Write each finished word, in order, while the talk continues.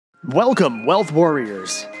Welcome, Wealth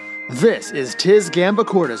Warriors. This is Tiz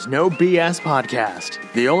Gambacorta's No BS podcast,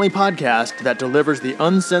 the only podcast that delivers the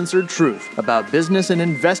uncensored truth about business and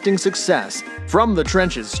investing success from the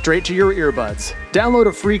trenches straight to your earbuds. Download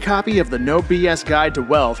a free copy of the No BS Guide to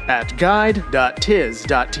Wealth at guide.tiz.tv.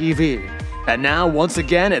 And now, once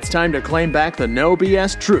again, it's time to claim back the No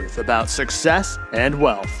BS truth about success and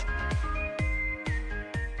wealth.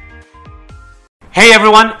 Hey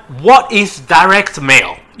everyone, what is direct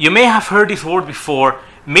mail? You may have heard this word before.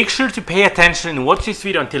 Make sure to pay attention and watch this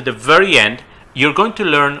video until the very end. You're going to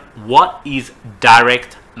learn what is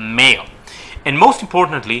direct mail. And most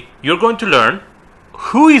importantly, you're going to learn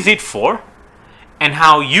who is it for and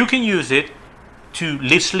how you can use it to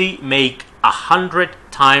literally make 100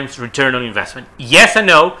 times return on investment. Yes, I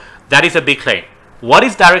know that is a big claim. What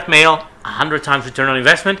is direct mail? 100 times return on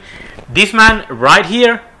investment. This man right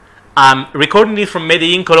here, recording this from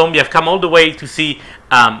Medellin, Colombia. I've come all the way to see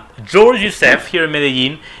George Youssef here in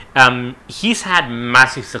Medellin. He's had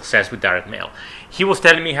massive success with direct mail. He was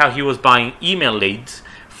telling me how he was buying email leads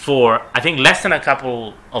for, I think, less than a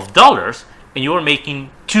couple of dollars, and you were making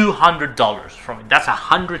 $200 from it. That's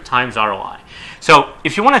 100 times ROI. So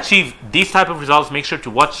if you want to achieve these type of results, make sure to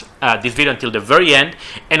watch this video until the very end.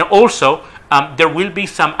 And also, there will be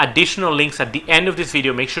some additional links at the end of this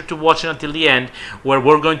video. Make sure to watch it until the end, where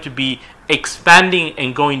we're going to be expanding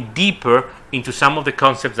and going deeper into some of the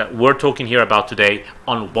concepts that we're talking here about today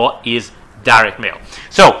on what is direct mail.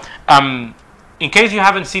 So, in case you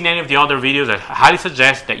haven't seen any of the other videos, I highly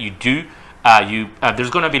suggest that you do. There's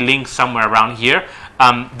going to be links somewhere around here.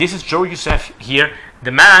 This is George Youssef here,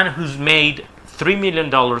 the man who's made $3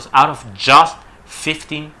 million out of just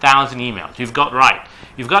 15,000 emails. You've got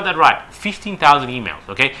that right. 15,000 emails,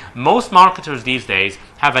 okay? Most marketers these days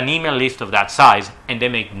have an email list of that size and they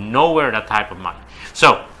make nowhere that type of money.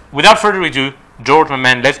 So, without further ado, George, my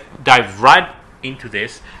man, let's dive right into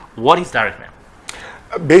this. What is direct mail?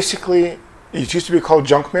 Basically, it used to be called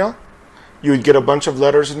junk mail. You would get a bunch of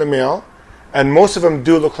letters in the mail, and most of them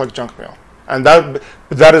do look like junk mail. And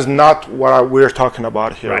that is not what we're talking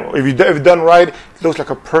about here. Right. If you've done right, it looks like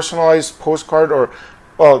a personalized postcard, or,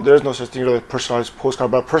 well, there's no such thing as a personalized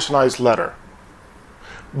postcard, but a personalized letter.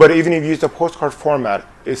 But even if you use the postcard format,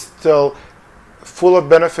 it's still full of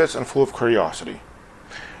benefits and full of curiosity.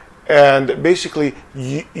 And basically,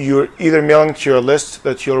 you're either mailing to your list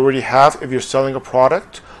that you already have if you're selling a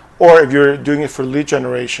product, or if you're doing it for lead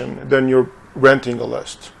generation, then you're renting a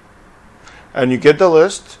list. And you get the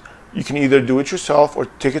list. You can either do it yourself or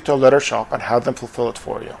take it to a letter shop and have them fulfill it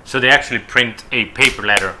for you. So they actually print a paper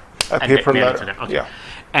letter. A paper mail letter, it to them. Okay. yeah.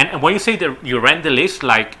 And when you say that you rent the list,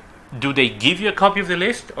 like, do they give you a copy of the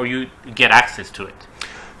list or you get access to it?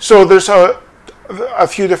 So there's a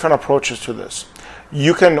few different approaches to this.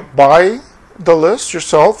 You can buy the list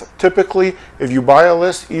yourself. Typically, if you buy a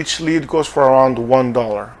list, each lead goes for around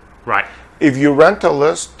 $1. Right. If you rent a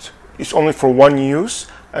list, it's only for one use,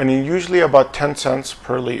 and usually about 10 cents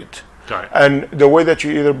per lead. Got it. And the way that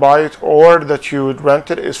you either buy it or that you would rent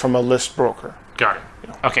it is from a list broker. Got it.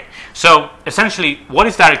 Yeah. Okay. So essentially, what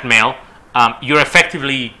is direct mail? You're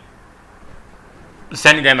effectively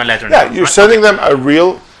sending them a letter. Yeah, you're sending them a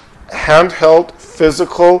real handheld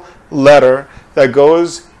physical letter that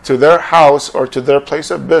goes to their house or to their place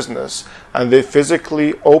of business, and they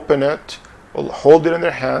physically open it, will hold it in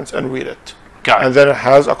their hands and read it. Got it. And then it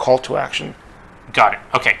has a call to action. Got it.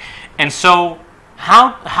 Okay. And so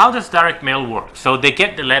how does direct mail work? So they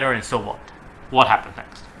get the letter, and so what? What happens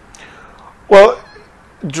next? Well,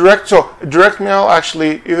 direct mail,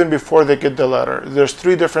 actually, even before they get the letter, there's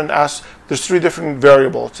three different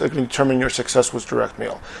variables that can determine your success with direct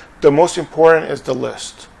mail. The most important is the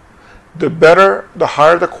list. The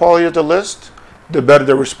higher the quality of the list, the better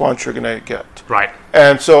the response you're going to get. Right.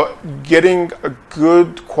 And so getting a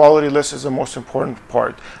good quality list is the most important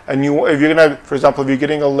part. And if you're going to, for example, if you're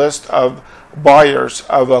getting a list of buyers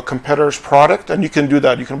of a competitor's product, and you can do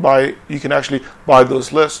that, you can actually buy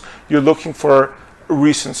those lists. You're looking for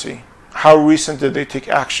recency. How recent did they take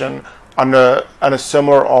action on a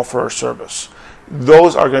similar offer or service?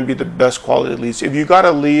 Those are going to be the best quality leads. If you got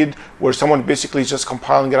a lead where someone basically is just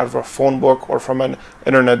compiling it out of a phone book or from an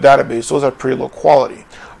internet database, those are pretty low quality.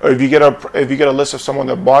 Or if you get a list of someone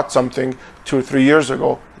that bought something 2 or 3 years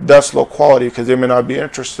ago, that's low quality because they may not be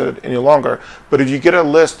interested any longer. But if you get a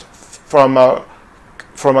list from a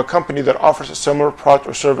company that offers a similar product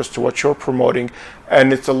or service to what you're promoting,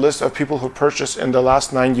 and it's a list of people who purchased in the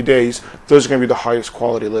last 90 days, those are going to be the highest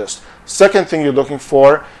quality list. Second thing you're looking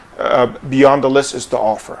for beyond the list is the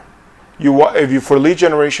offer. if you for lead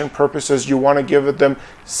generation purposes, you want to give them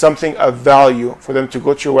something of value for them to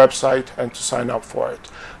go to your website and to sign up for it.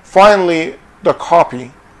 Finally, the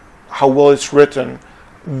copy, how well it's written.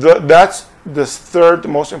 That's the third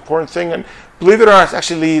most important thing, and believe it or not, it's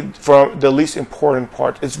actually from the least important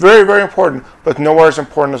part. It's very, very important, but nowhere as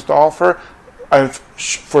important as the offer, and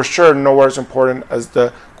for sure nowhere as important as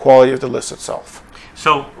the quality of the list itself.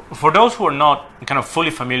 So for those who are not kind of fully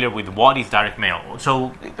familiar with what is direct mail, so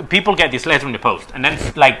people get this letter in the post, and then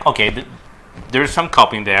it's like, okay, there's some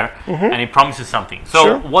copy in there, and it promises something. So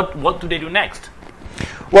Sure. what do they do next?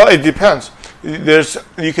 Well, it depends.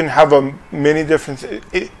 You can have many different.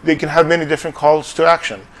 They can have many different calls to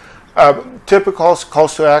action. Typical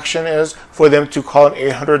calls to action is for them to call an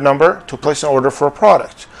 800 number to place an order for a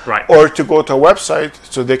product, Right. or to go to a website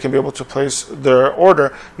so they can be able to place their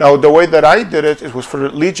order. Now, the way that I did it was for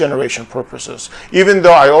lead generation purposes. Even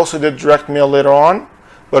though I also did direct mail later on,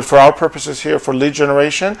 but for our purposes here for lead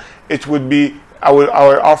generation, it would be I would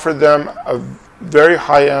offer them a very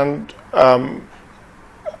high end.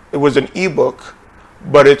 It was an ebook,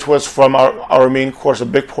 but it was from our main course, a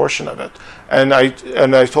big portion of it. And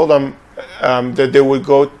I told them that they would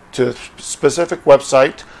go to a specific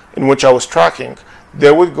website in which I was tracking.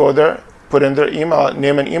 They would go there, put in their email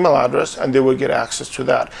name and email address, and they would get access to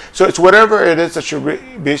that. So it's whatever it is that you're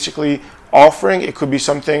basically offering. It could be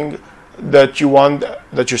something that you want,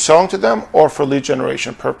 that you're selling to them, or for lead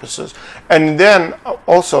generation purposes. And then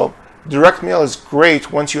also, direct mail is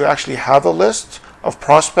great once you actually have a list of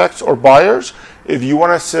prospects or buyers. If you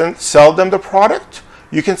want to sell them the product,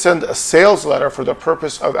 you can send a sales letter for the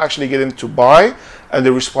purpose of actually getting them to buy, and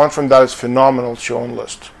the response from that is phenomenal to your own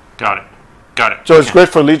list. Got it. Got it. So it's great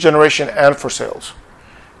for lead generation and for sales.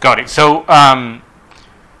 Got it. So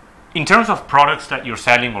in terms of products that you're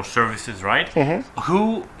selling or services, right?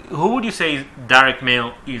 Who would you say direct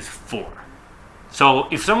mail is for? So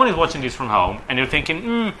if someone is watching this from home and you're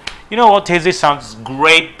thinking, you know what, this sounds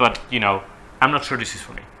great, but I'm not sure this is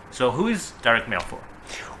for me. So who is direct mail for?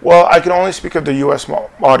 Well, I can only speak of the U.S.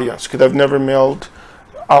 audience because I've never mailed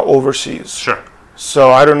overseas. Sure.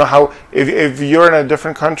 So I don't know how, if you're in a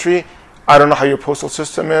different country, I don't know how your postal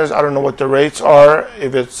system is. I don't know what the rates are,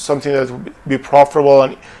 if it's something that would be profitable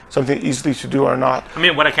and something easily to do or not. I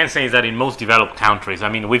mean, what I can say is that in most developed countries, I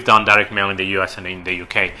mean, we've done direct mail in the US and in the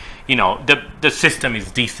UK, the system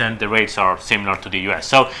is decent, the rates are similar to the US.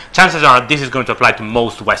 So chances are this is going to apply to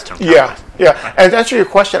most Western countries. Yeah. Right. And to answer your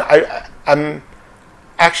question, I'm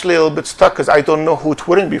actually a little bit stuck because I don't know who it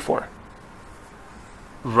wouldn't be for.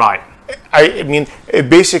 Right. I mean,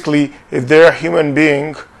 basically, if they're a human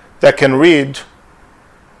being that can read,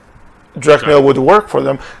 direct mail would work for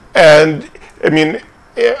them. And I mean,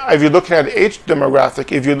 if you're looking at age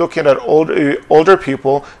demographic, if you're looking at older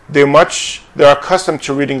people, they're accustomed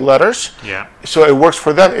to reading letters. Yeah. So it works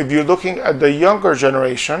for them. If you're looking at the younger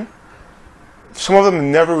generation, some of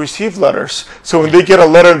them never received letters. So when they get a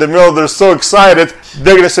letter in the mail, they're so excited,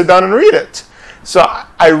 they're going to sit down and read it. So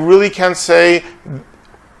I really can't say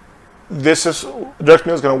direct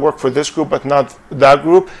mail is going to work for this group, but not that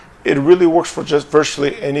group. It really works for just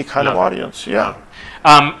virtually any kind of audience. Yeah.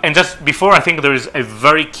 And just before, I think there is a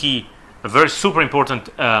very super important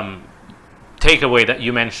takeaway that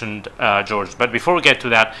you mentioned, George. But before we get to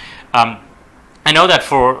that, I know that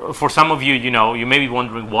for some of you, you may be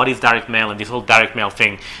wondering what is direct mail, and this whole direct mail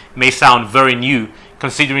thing may sound very new,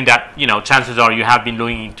 considering that chances are you have been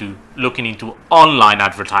looking into online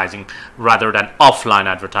advertising rather than offline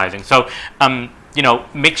advertising. So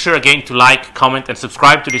make sure again to like, comment, and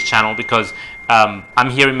subscribe to this channel, because I'm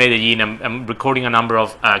here in Medellin. I'm recording a number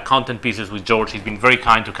of content pieces with George. He's been very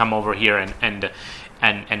kind to come over here and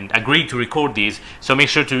agree to record these. So make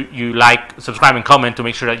sure you like, subscribe, and comment to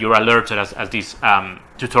make sure that you're alerted as these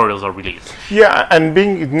tutorials are released. Yeah, and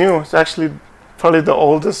being new, it's actually probably the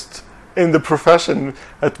oldest in the profession.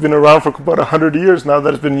 It's been around for about 100 years now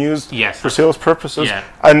that it's been used for sales purposes. Yeah.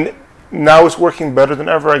 And now it's working better than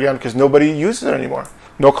ever again because nobody uses it anymore.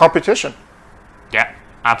 No competition. Yeah,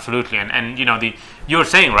 absolutely. And you were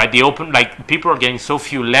saying, right, people are getting so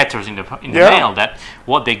few letters in the mail that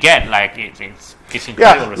what they get, it's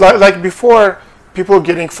incredible. Yeah, like before, people are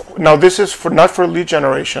getting, now this is not for lead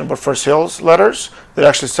generation, but for sales letters, they're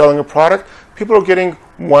actually selling a product. People are getting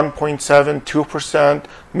 1.7, 2%,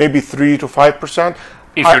 maybe 3 to 5%.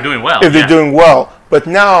 If you're doing well. If they're doing well. But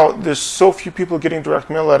now there's so few people getting direct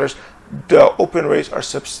mail letters, the open rates are,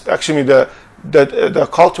 the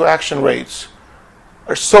call to action rates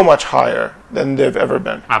are so much higher than they've ever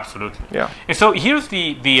been. Absolutely. Yeah. And so here's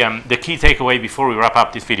the key takeaway before we wrap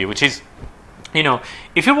up this video, which is you know,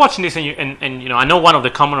 if you're watching this and you know, I know one of the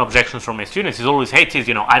common objections from my students is always, hey, Tiz,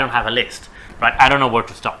 you know, I don't have a list, right? I don't know where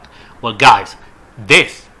to start. Well, guys,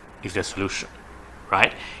 this is the solution,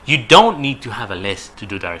 right? You don't need to have a list to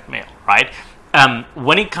do direct mail, right?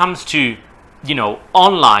 When it comes to, you know,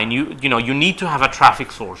 online, you know, you need to have a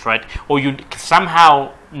traffic source, right? Or you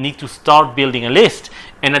somehow need to start building a list.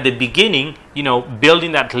 And at the beginning, you know,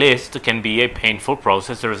 building that list can be a painful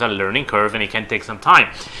process. There is a learning curve and it can take some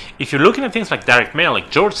time. If you're looking at things like direct mail, like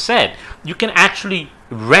George said, you can actually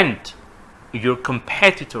rent your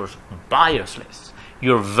competitors' buyers lists,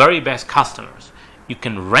 your very best customers. You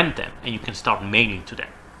can rent them and you can start mailing to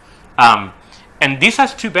them. And this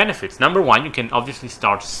has two benefits. Number one, you can obviously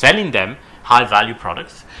start selling them high value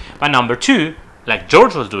products. But number two, like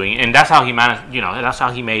George was doing, and that's how he managed, you know, that's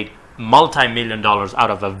how he made multi-million dollars out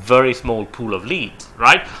of a very small pool of leads,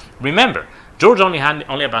 right? Remember, George only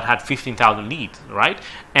had 15,000 leads, right?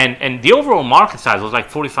 And the overall market size was like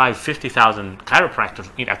 45, 50,000 chiropractors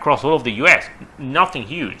across all of the US, nothing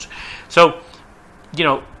huge. So, you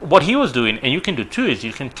know, what he was doing, and you can do too, is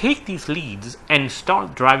you can take these leads and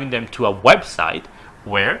start driving them to a website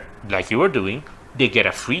where, like you were doing, they get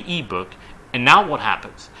a free ebook. And now what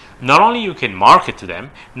happens? Not only you can market to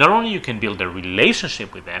them, not only you can build a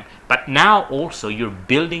relationship with them, but now also you're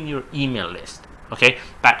building your email list. Okay,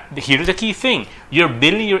 but here's the key thing. You're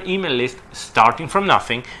building your email list starting from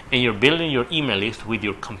nothing, and you're building your email list with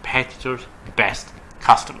your competitors' best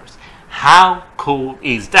customers. How cool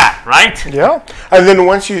is that, right? Yeah. And then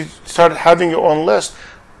once you start having your own list,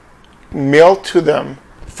 mail to them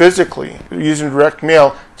physically using direct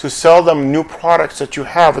mail to sell them new products that you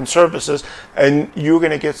have and services, and you're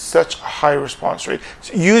going to get such a high response rate.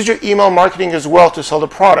 So use your email marketing as well to sell the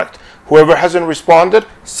product. Whoever hasn't responded,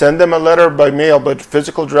 send them a letter by mail, but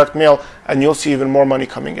physical direct mail, and you'll see even more money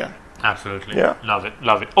coming in. Absolutely. Yeah. Love it.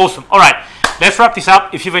 Love it. Awesome. All right. Let's wrap this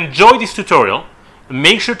up. If you've enjoyed this tutorial,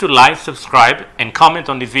 make sure to like, subscribe, and comment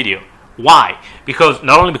on this video. Why? Because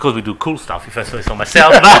not only because we do cool stuff, if I say so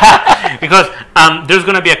myself, but because there's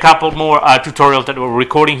going to be a couple more tutorials that we're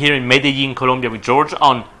recording here in Medellin, Colombia, with George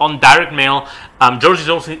on direct mail. George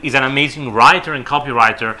is an amazing writer and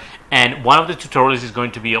copywriter, and one of the tutorials is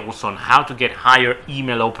going to be also on how to get higher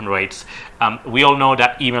email open rates. We all know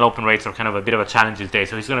that email open rates are kind of a bit of a challenge these days,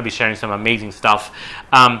 so he's going to be sharing some amazing stuff.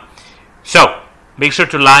 So make sure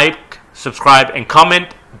to like, subscribe, and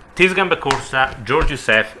comment. Tiz Gambacorsa, George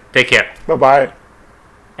Youssef, take care. Bye-bye.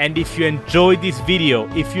 And if you enjoyed this video,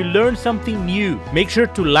 if you learned something new, make sure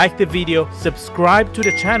to like the video, subscribe to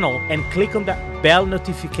the channel, and click on that bell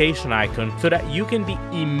notification icon so that you can be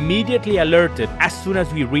immediately alerted as soon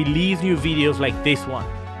as we release new videos like this one.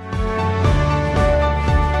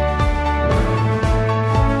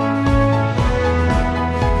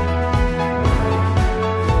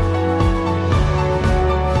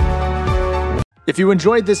 If you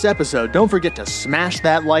enjoyed this episode, don't forget to smash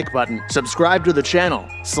that like button, subscribe to the channel,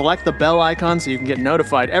 select the bell icon so you can get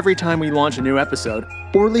notified every time we launch a new episode,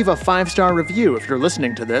 or leave a 5-star review if you're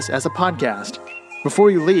listening to this as a podcast.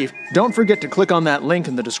 Before you leave, don't forget to click on that link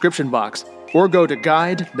in the description box, or go to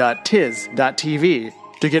guide.tiz.tv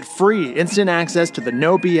to get free instant access to the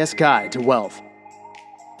No BS Guide to Wealth.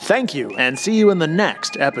 Thank you, and see you in the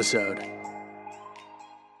next episode.